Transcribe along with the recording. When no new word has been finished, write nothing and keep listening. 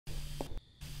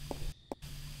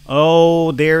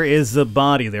Oh, there is a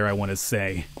body there, I want to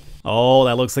say. Oh,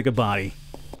 that looks like a body.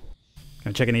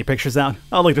 Gonna check any pictures out?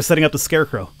 Oh, look, they're setting up the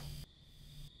scarecrow.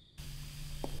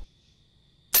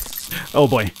 Oh,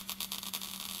 boy.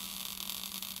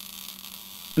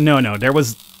 No,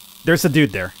 there's a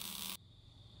dude there.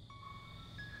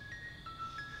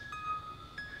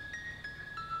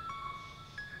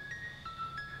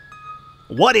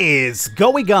 What is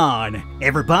going on,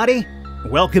 everybody?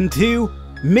 Welcome to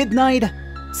Midnight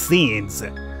Scenes.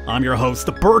 I'm your host,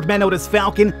 the Birdman Otis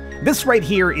Falcon. This right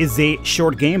here is a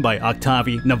short game by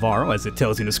Octavi Navarro, as it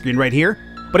tells you on the screen right here.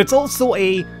 But it's also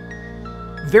a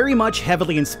very much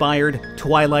heavily inspired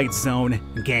Twilight Zone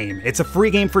game. It's a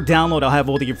free game for download. I'll have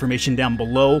all the information down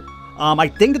below. I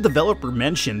think the developer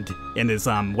mentioned in his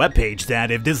webpage that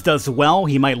if this does well,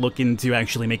 he might look into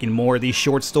actually making more of these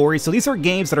short stories. So these are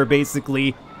games that are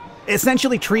basically,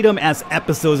 essentially treat them as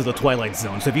episodes of the Twilight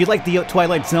Zone. So if you like the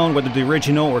Twilight Zone, whether the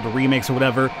original or the remakes or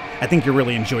whatever, I think you'll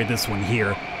really enjoy this one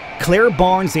here. Claire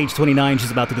Barnes, age 29,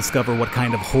 she's about to discover what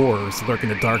kind of horrors lurk in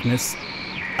the darkness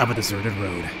of a deserted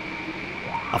road.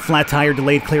 A flat tire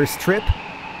delayed Claire's trip.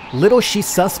 Little she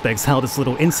suspects how this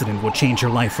little incident will change her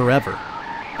life forever,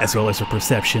 as well as her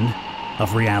perception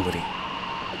of reality.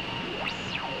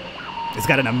 It's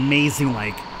got an amazing,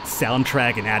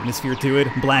 soundtrack and atmosphere to it.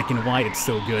 Black and white, it's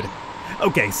so good.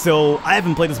 Okay, so I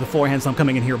haven't played this beforehand, so I'm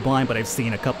coming in here blind, but I've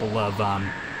seen a couple of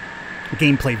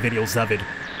gameplay videos of it.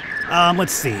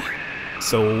 Let's see.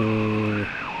 So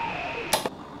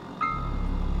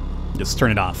just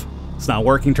turn it off. It's not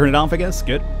working, turn it off, I guess.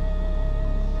 Good.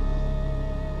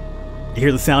 You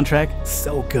hear the soundtrack?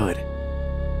 So good.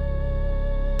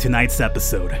 Tonight's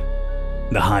episode,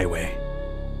 The Highway.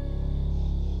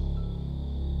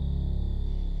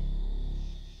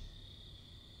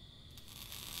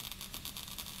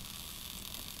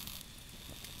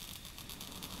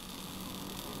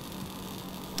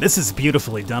 This is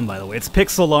beautifully done, by the way. It's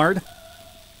pixel art,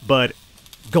 but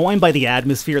going by the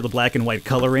atmosphere, the black and white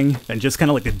coloring, and just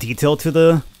kind of like the detail to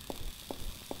the,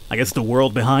 I guess, the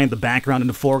world behind, the background and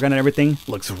the foreground and everything,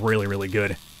 looks really, really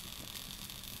good.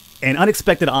 An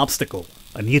unexpected obstacle,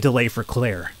 a new delay for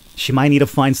Claire. She might need to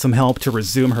find some help to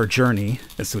resume her journey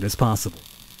as soon as possible.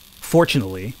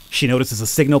 Fortunately, she notices a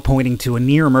signal pointing to a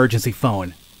near emergency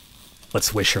phone.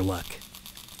 Let's wish her luck.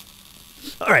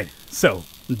 Alright, so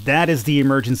that is the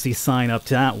emergency sign up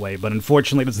that way, but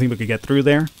unfortunately it doesn't seem we could get through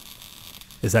there.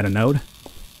 Is that a node?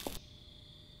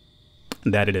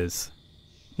 That it is.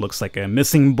 Looks like a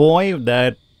missing boy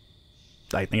that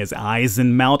I think his eyes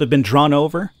and mouth have been drawn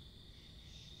over.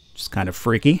 Just kind of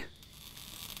freaky.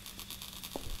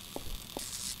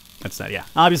 That's that, yeah.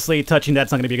 Obviously, touching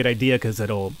that's not going to be a good idea because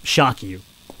it'll shock you,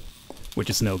 which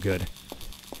is no good.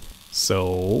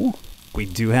 So, we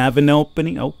do have an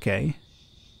opening. Okay.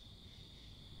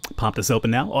 Pop this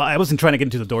open now. Oh, I wasn't trying to get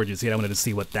into the door just yet. I wanted to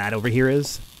see what that over here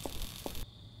is.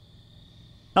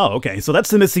 Oh, okay. So that's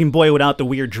the missing boy without the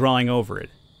weird drawing over it.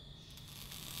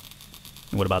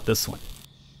 And what about this one?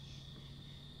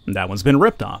 That one's been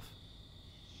ripped off.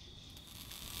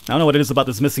 I don't know what it is about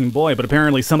this missing boy, but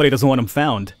apparently somebody doesn't want him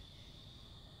found.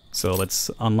 So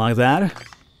let's unlock that,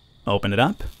 open it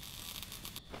up,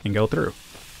 and go through.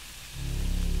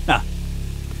 Ah,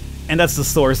 and that's the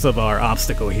source of our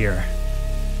obstacle here.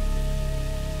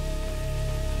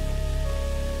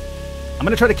 I'm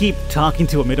gonna try to keep talking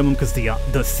to a minimum because the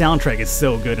soundtrack is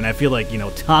so good, and I feel like, you know,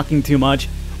 talking too much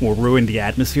will ruin the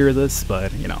atmosphere of this,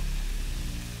 but, you know.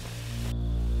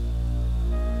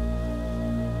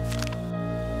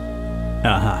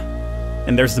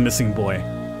 And there's the missing boy.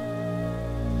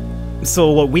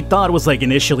 So what we thought was like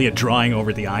initially a drawing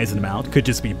over the eyes and mouth could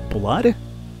just be blood?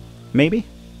 Maybe?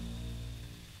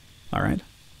 Alright.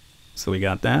 So we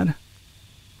got that.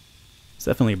 It's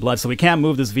definitely blood. So we can't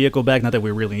move this vehicle back, not that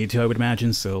we really need to, I would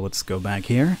imagine. So let's go back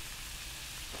here.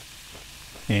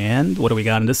 And what do we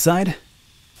got on this side?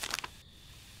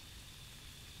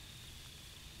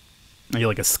 Are you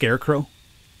like a scarecrow?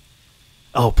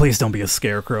 Oh, please don't be a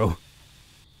scarecrow.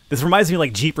 This reminds me of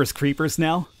like Jeepers Creepers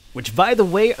now, which, by the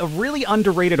way, a really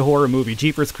underrated horror movie.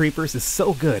 Jeepers Creepers is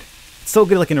so good. It's so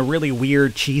good, like in a really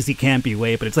weird, cheesy, campy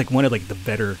way, but it's like one of like the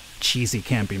better cheesy,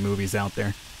 campy movies out there.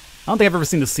 I don't think I've ever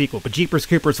seen the sequel, but Jeepers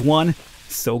Creepers 1,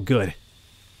 so good.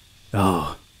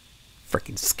 Oh,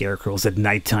 freaking scarecrows at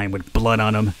nighttime with blood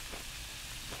on them.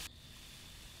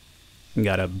 We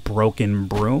got a broken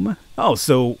broom. Oh,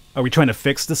 so are we trying to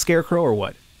fix the scarecrow or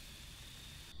what?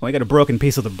 Well, I got a broken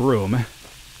piece of the broom.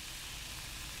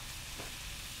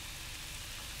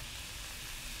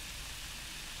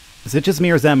 Is it just me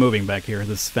or is that moving back here?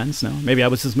 This fence? No? Maybe I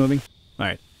was just moving?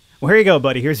 Alright. Well, here you go,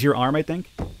 buddy. Here's your arm, I think.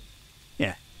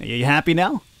 Yeah. Are you happy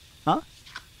now?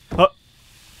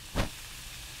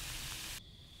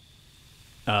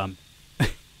 Do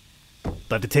I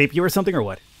have to tape you or something, or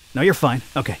what? No, you're fine.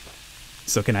 Okay.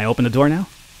 So can I open the door now?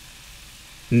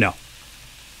 No.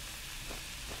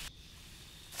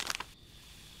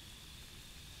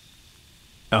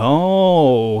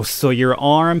 Oh, so your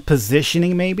arm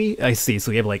positioning maybe? I see.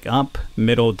 So you have like up,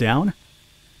 middle, down?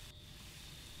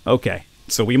 Okay.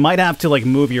 So we might have to like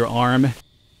move your arm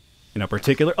in a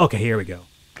particular... Okay, here we go.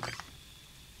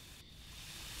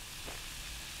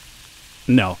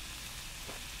 No.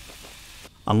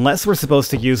 Unless we're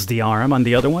supposed to use the arm on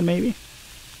the other one, maybe?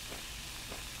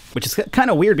 Which is kind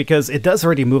of weird because it does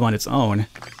already move on its own.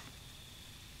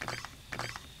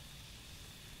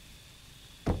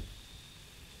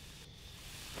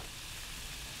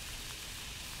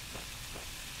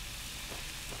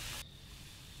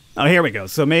 Oh, here we go.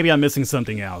 So maybe I'm missing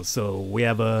something else. So we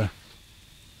have a...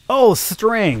 Oh,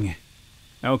 string!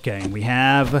 Okay, we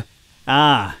have...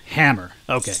 Ah, hammer.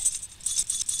 Okay.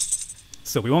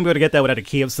 So we won't be able to get that without a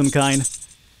key of some kind.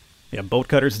 Yeah, bolt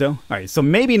cutters, though. Alright, so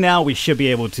maybe now we should be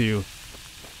able to...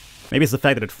 Maybe it's the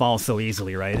fact that it falls so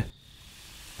easily, right?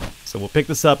 So we'll pick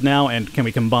this up now, and can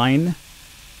we combine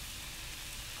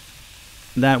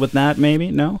that with that,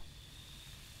 maybe? No?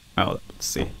 Oh, let's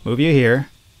see. Move you here.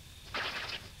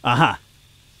 Aha!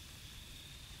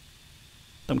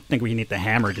 Don't think we need the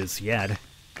hammer just yet.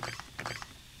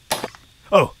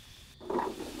 Oh!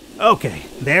 Okay,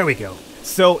 there we go.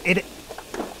 So it's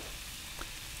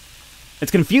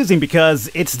confusing because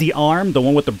it's the arm, the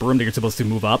one with the broom that you're supposed to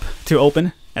move up to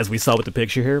open, as we saw with the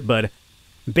picture here, but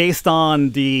based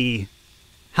on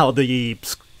how the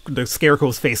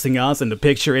scarecrow's facing us in the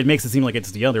picture, it makes it seem like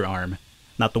it's the other arm,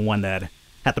 not the one that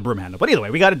had the broom handle. But either way,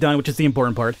 we got it done, which is the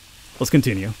important part. Let's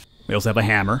continue. We also have a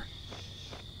hammer.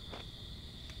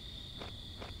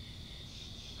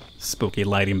 Spooky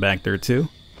lighting back there, too.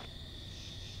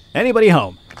 Anybody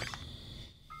home?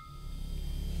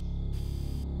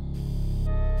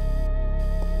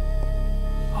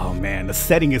 Oh, man, the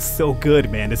setting is so good,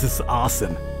 man. This is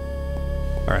awesome.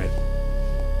 All right.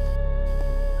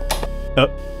 Oh.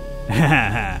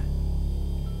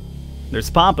 There's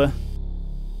Papa.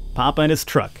 Papa in his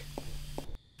truck.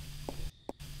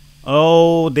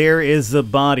 Oh, there is a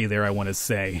body there, I want to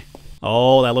say.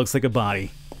 Oh, that looks like a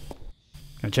body.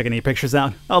 Can I check any pictures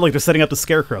out? Oh, look, they're setting up the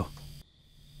scarecrow.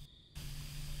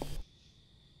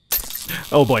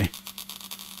 Oh, boy.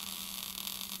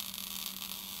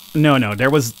 No,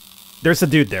 there's a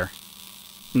dude there.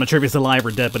 I'm not sure if he's alive or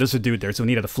dead, but there's a dude there, so we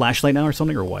needed a flashlight now or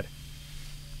something, or what?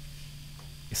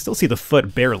 You still see the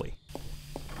foot barely.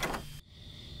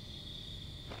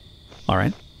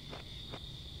 Alright.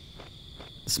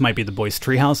 This might be the boy's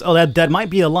treehouse. Oh, that might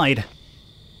be a light.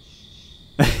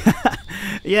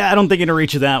 Yeah, I don't think it'll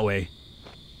reach it that way.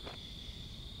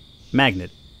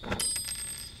 Magnet.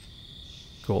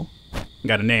 Cool.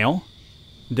 Got a nail.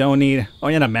 Don't need... Oh,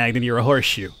 you're not a magnet, you're a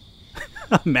horseshoe.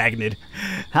 A magnet.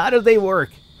 How do they work?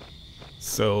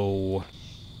 So...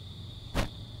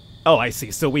 Oh, I see.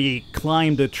 So we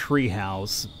climb the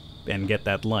treehouse and get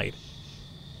that light.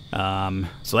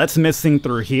 So that's missing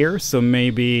through here, so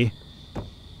maybe...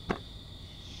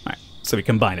 Alright, so we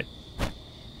combine it.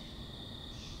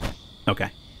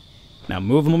 Okay. Now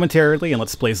move momentarily, and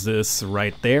let's place this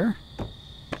right there.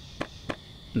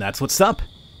 And that's what's up.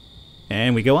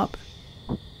 And we go up.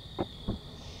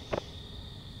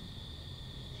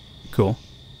 Cool.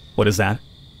 What is that?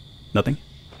 Nothing?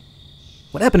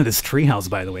 What happened to this treehouse,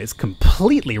 by the way? It's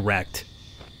completely wrecked.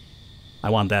 I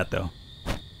want that, though.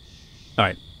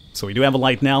 Alright, so we do have a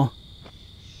light now.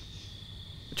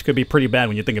 Which could be pretty bad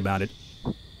when you think about it.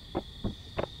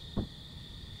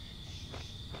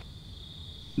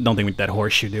 Don't think we need that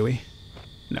horseshoe, do we?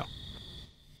 No.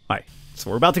 Alright, so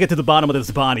we're about to get to the bottom of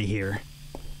this body here.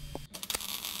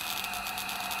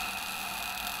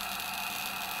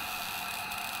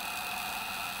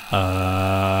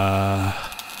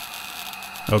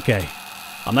 Okay.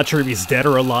 I'm not sure if he's dead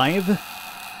or alive.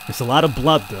 There's a lot of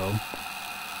blood, though.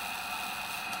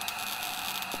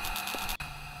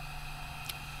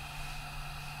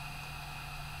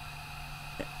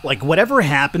 Like, whatever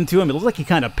happened to him, it looks like he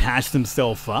kind of patched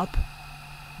himself up.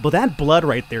 But that blood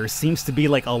right there seems to be,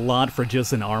 like, a lot for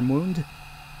just an arm wound.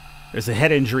 There's a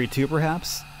head injury, too,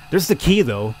 perhaps. There's the key,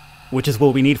 though, which is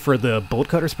what we need for the bolt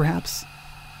cutters, perhaps.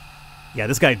 Yeah,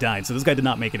 this guy died, so this guy did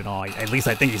not make it at all. At least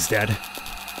I think he's dead.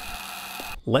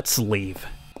 Let's leave.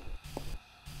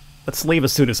 Let's leave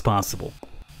as soon as possible.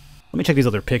 Let me check these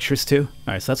other pictures, too.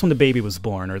 Alright, so that's when the baby was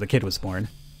born, or the kid was born.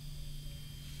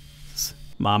 It's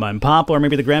Mama and Papa, or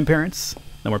maybe the grandparents.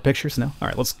 No more pictures? No?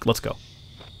 Alright, let's go.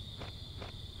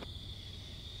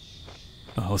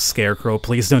 Oh, Scarecrow,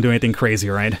 please don't do anything crazy,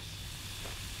 alright?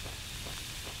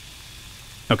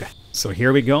 Okay, so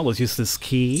here we go. Let's use this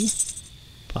key.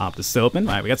 Pop this open.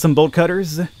 Alright, we got some bolt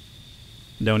cutters.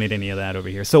 Don't need any of that over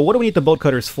here. So what do we need the bolt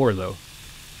cutters for, though?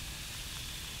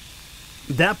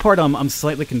 That part I'm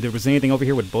slightly confused. Was anything over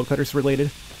here with bolt cutters related?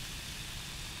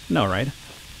 No, right?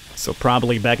 So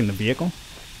probably back in the vehicle?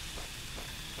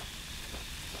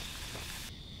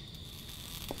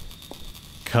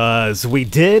 Cause we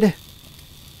did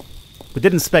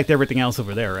inspect everything else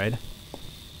over there, right?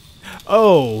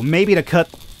 Oh, maybe to cut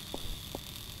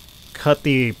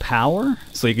the power?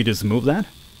 So you could just move that?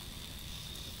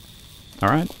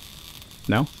 Alright.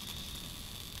 No?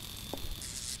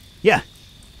 Yeah.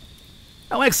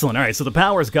 Oh, excellent. Alright, so the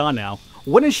power's gone now.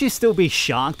 Wouldn't she still be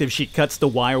shocked if she cuts the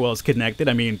wire while it's connected?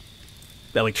 I mean,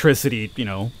 electricity, you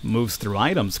know, moves through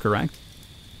items, correct?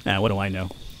 What do I know?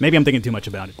 Maybe I'm thinking too much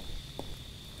about it.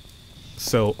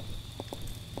 So...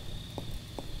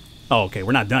 Oh, okay,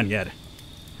 we're not done yet.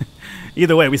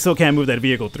 Either way, we still can't move that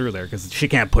vehicle through there, because she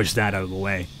can't push that out of the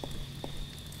way.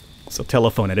 So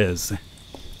telephone it is.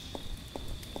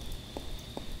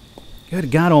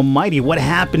 Good God almighty, what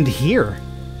happened here?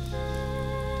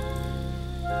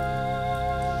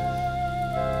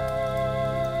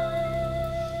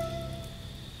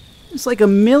 There's like a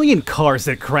million cars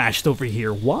that crashed over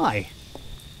here. Why?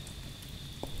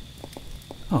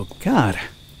 Oh, God.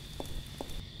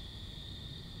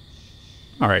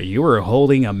 Alright, you were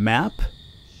holding a map?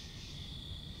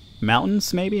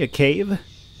 Mountains, maybe? A cave?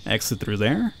 Exit through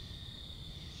there?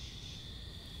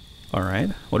 Alright,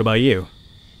 what about you?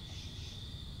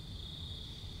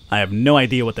 I have no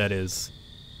idea what that is.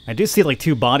 I do see like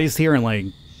two bodies here and like...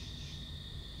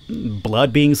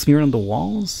 blood being smeared on the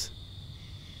walls?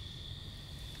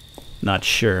 Not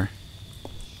sure.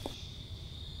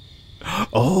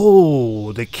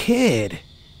 Oh, the kid!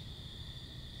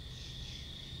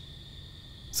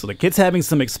 So the kid's having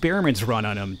some experiments run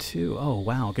on him, too. Oh,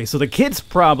 wow. Okay, so the kid's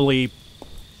probably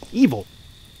evil.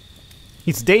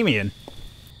 He's Damien.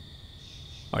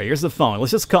 Alright, here's the phone.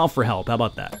 Let's just call for help. How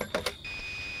about that?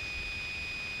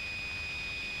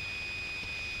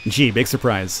 Gee, big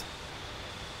surprise.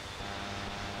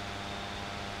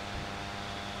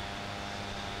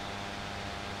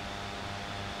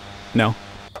 No?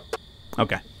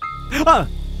 Okay. Ah!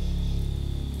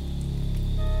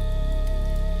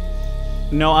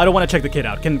 No, I don't want to check the kid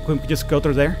out. Can we just go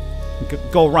through there?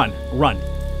 Go run. Run.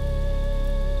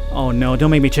 Oh no,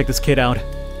 don't make me check this kid out.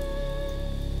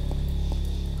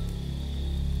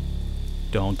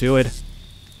 Don't do it.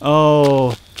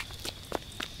 Oh.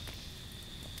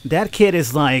 That kid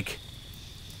is like...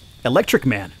 Electric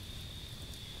Man.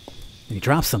 And he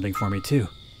dropped something for me too.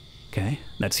 Okay,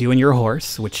 that's you and your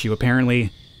horse, which you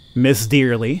apparently miss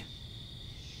dearly.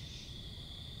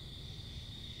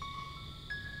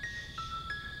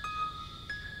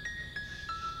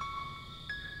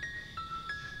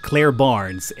 Claire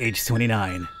Barnes, age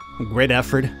 29. Great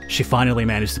effort, she finally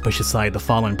managed to push aside the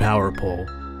fallen power pole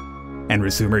and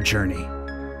resume her journey.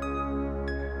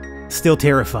 Still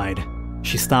terrified,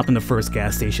 she stopped in the first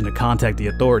gas station to contact the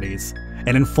authorities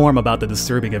and inform about the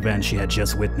disturbing event she had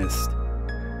just witnessed.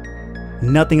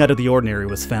 Nothing out of the ordinary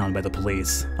was found by the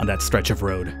police on that stretch of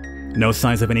road. No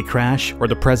signs of any crash or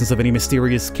the presence of any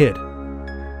mysterious kid.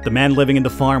 The man living in the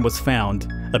farm was found,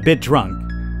 a bit drunk,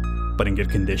 but in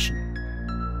good condition.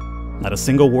 Not a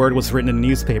single word was written in the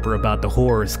newspaper about the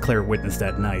horrors Claire witnessed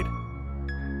that night.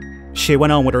 She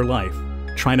went on with her life,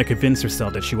 trying to convince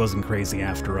herself that she wasn't crazy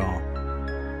after all.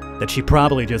 That she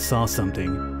probably just saw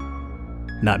something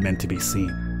not meant to be seen.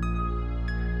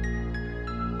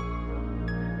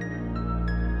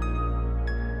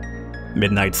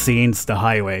 Midnight Scenes, The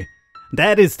Highway.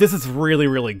 This is really,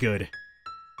 really good.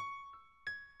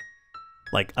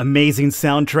 Like, amazing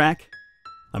soundtrack,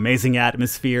 amazing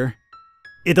atmosphere.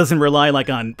 It doesn't rely like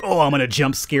on, oh, I'm gonna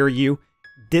jump scare you.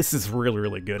 This is really,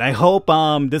 really good. I hope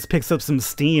this picks up some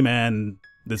steam and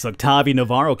this Octavi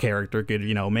Navarro character could,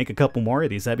 you know, make a couple more of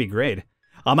these. That'd be great.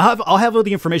 I'll have all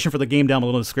the information for the game down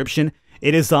below in the description.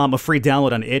 It is a free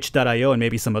download on itch.io and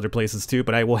maybe some other places too,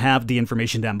 but I will have the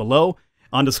information down below.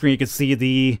 On the screen you can see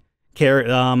the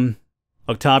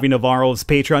Octavi Navarro's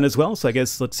Patreon as well, so I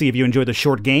guess let's see if you enjoyed the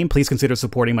short game. Please consider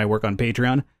supporting my work on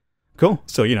Patreon. Cool.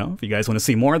 So, you know, if you guys want to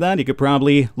see more of that, you could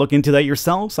probably look into that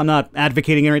yourselves. I'm not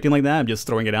advocating or anything like that. I'm just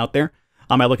throwing it out there.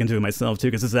 I might look into it myself, too,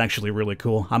 because this is actually really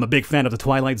cool. I'm a big fan of the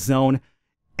Twilight Zone,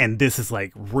 and this is,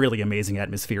 like, really amazing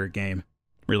atmospheric game.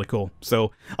 Really cool.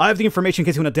 So, I have the information in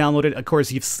case you want to download it. Of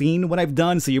course, you've seen what I've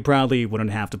done, so you probably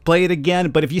wouldn't have to play it again.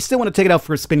 But if you still want to take it out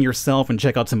for a spin yourself and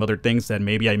check out some other things that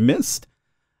maybe I missed,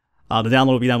 the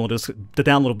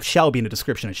download shall be in the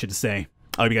description, I should say.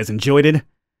 I hope you guys enjoyed it.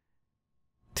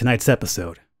 Tonight's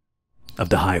episode of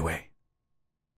the highway.